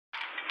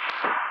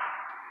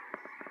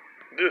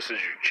This is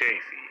your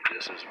Chaffee.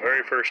 This is the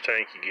very first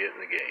tank you get in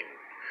the game.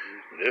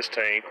 This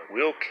tank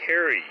will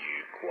carry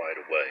you quite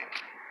a way.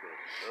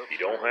 You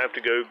don't have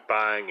to go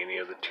buying any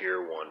of the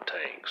Tier 1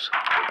 tanks.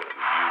 They're going to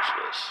be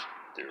useless.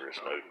 There is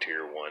no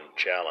Tier 1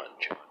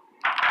 challenge.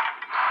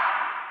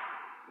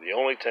 The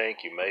only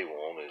tank you may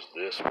want is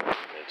this one.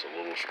 It's a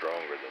little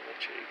stronger than the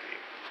Chaffee,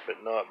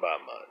 but not by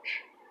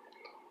much.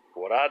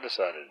 What I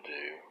decided to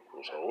do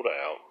was hold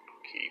out,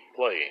 keep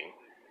playing,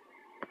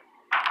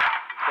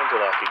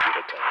 until I could get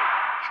a tank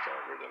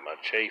stronger than my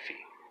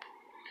Chaffee.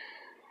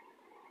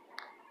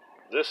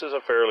 This is a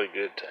fairly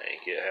good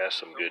tank. It has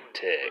some good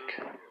tech,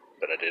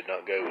 but I did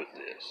not go with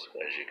this,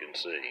 as you can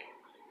see.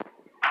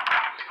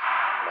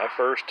 My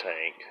first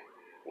tank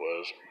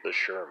was the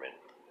Sherman.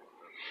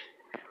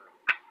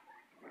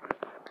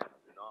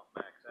 Do not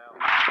max out,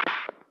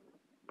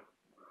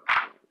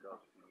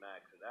 because if you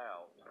max it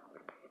out,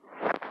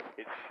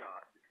 its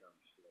shot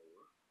becomes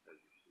slower, as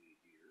you see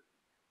here,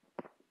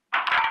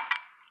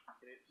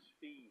 and its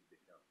speed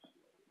becomes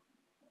slower.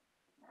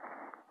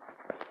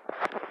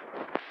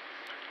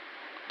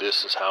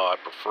 This is how I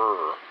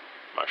prefer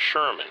my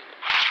Sherman.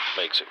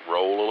 Makes it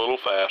roll a little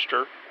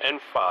faster and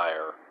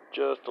fire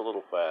just a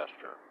little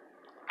faster.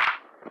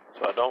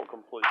 So I don't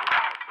completely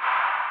like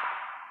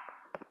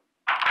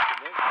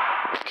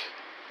it.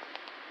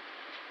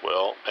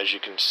 Well, as you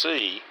can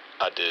see,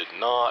 I did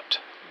not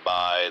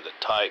buy the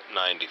Type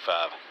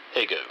 95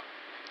 Hego,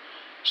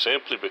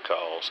 simply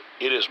because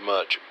it is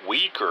much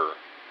weaker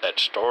at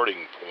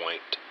starting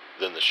point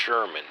than the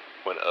Sherman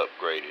when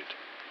upgraded,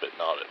 but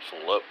not at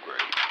full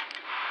upgrade.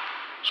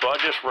 So I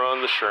just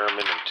run the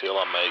Sherman until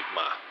I make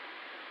my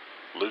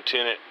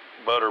Lieutenant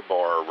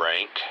Butterbar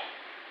rank,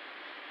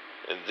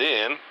 and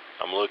then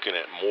I'm looking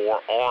at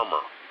more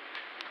armor.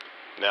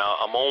 Now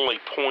I'm only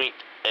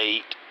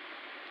 0.8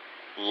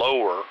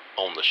 lower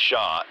on the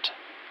shot,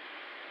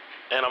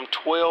 and I'm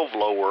 12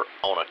 lower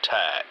on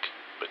attack,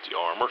 but the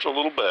armor's a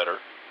little better,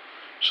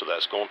 so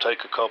that's going to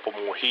take a couple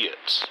more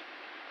hits.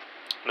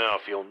 Now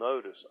if you'll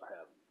notice, I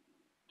have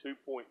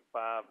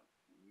 2.5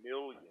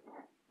 million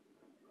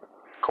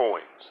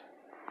coins,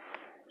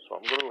 so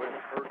I'm going to go ahead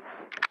and purchase.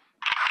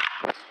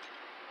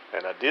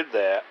 And I did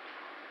that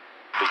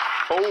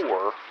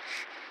before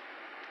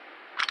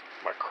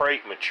my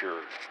crate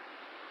matured.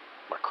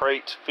 My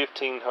crate's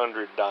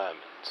 1,500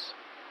 diamonds.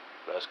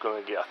 That's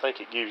going to get, I think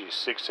it gives you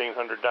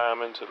 1,600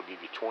 diamonds. It'll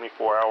give you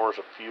 24 hours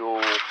of fuel,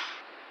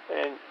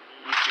 and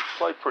you can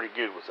play pretty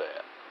good with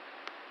that.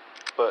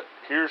 But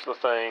here's the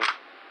thing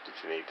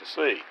that you need to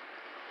see.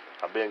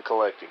 I've been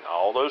collecting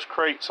all those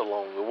crates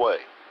along the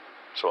way,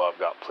 so I've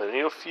got plenty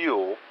of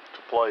fuel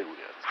to play with.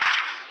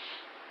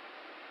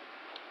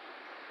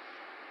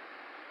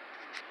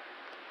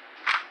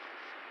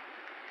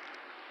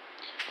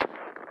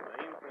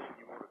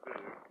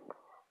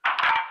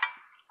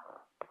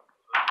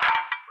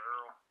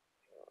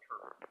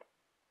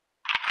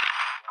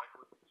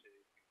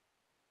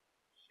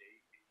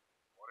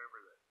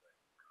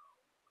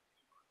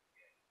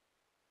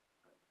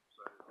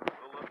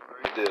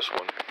 This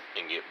one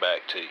and get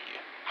back to you.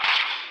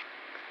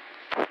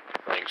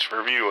 Thanks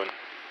for viewing.